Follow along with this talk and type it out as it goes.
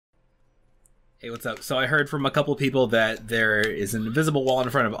Hey, what's up? So I heard from a couple people that there is an invisible wall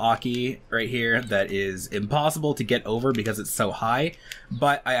in front of Aki right here that is impossible to get over because it's so high,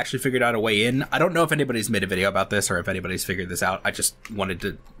 but I actually figured out a way in. I don't know if anybody's made a video about this or if anybody's figured this out. I just wanted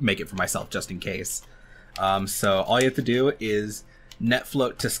to make it for myself just in case. So all you have to do is net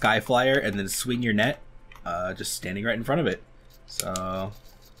float to Skyflyer and then swing your net just standing right in front of it. So...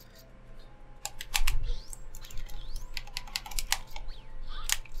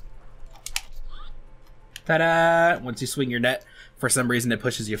 ta-da! Once you swing your net, for some reason it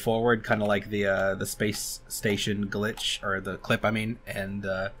pushes you forward, kind of like the space station glitch, or the clip, I mean. And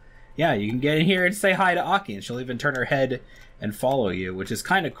yeah, you can get in here and say hi to Aki, and she'll even turn her head and follow you, which is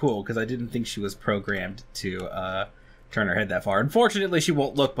kind of cool, because I didn't think she was programmed to turn her head that far. Unfortunately, she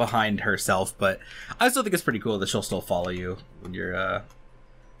won't look behind herself, but I still think it's pretty cool that she'll still follow you when you're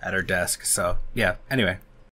at her desk. So, yeah, anyway.